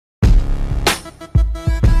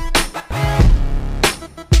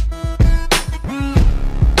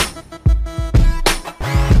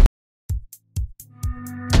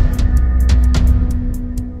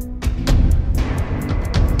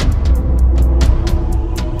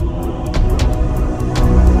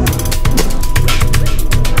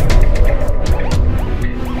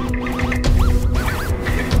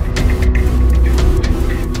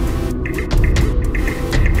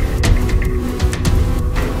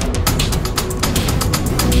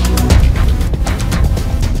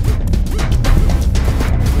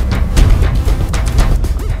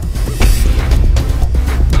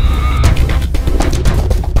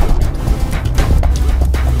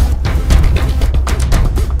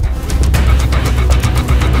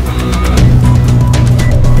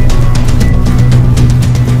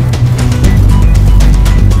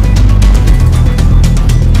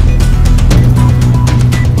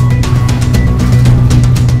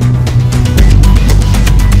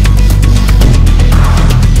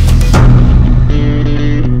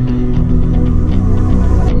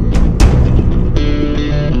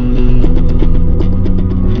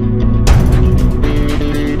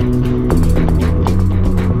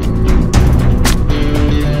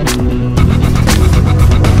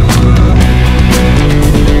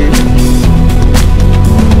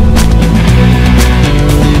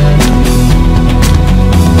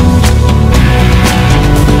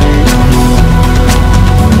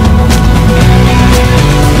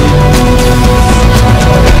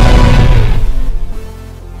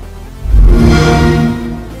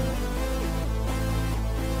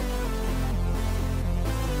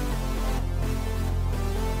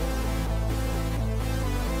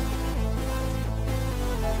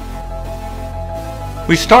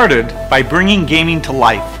We started by bringing gaming to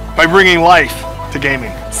life. By bringing life to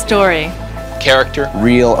gaming. Story. Character.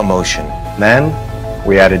 Real emotion. Then,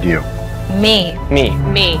 we added you. Me. Me.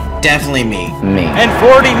 Me. Definitely me. Me. And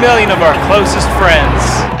 40 million of our closest friends.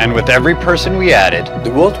 And with every person we added,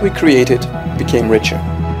 the world we created became richer.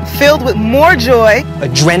 Filled with more joy,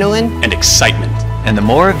 adrenaline, and excitement. And the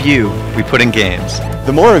more of you we put in games,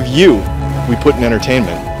 the more of you we put in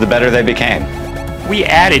entertainment, the better they became. We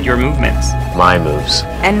added your movements. My moves.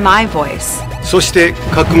 And my voice. そして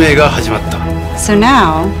革命が始まった。 So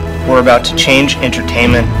now, we're about to change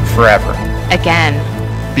entertainment forever. Again.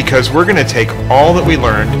 Because we're going to take all that we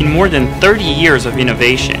learned in more than 30 years of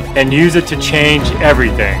innovation and use it to change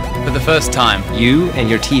everything. For the first time, you and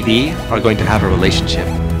your TV are going to have a relationship.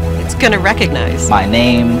 It's going to recognize my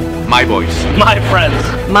name, my voice, my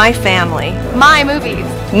friends, my family, my movies,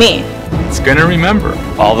 me. It's going to remember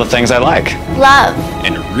all the things I like, love,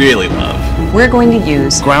 and really love. We're going to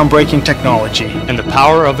use groundbreaking technology and the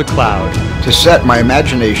power of the cloud to set my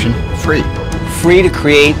imagination free. Free to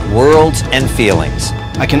create worlds and feelings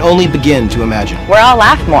I can only begin to imagine. Where I'll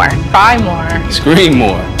laugh more, cry more, scream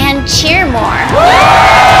more, and cheer more.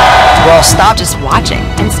 Where I'll stop just watching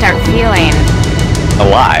and start feeling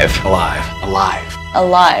alive. Alive. Alive.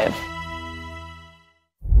 alive.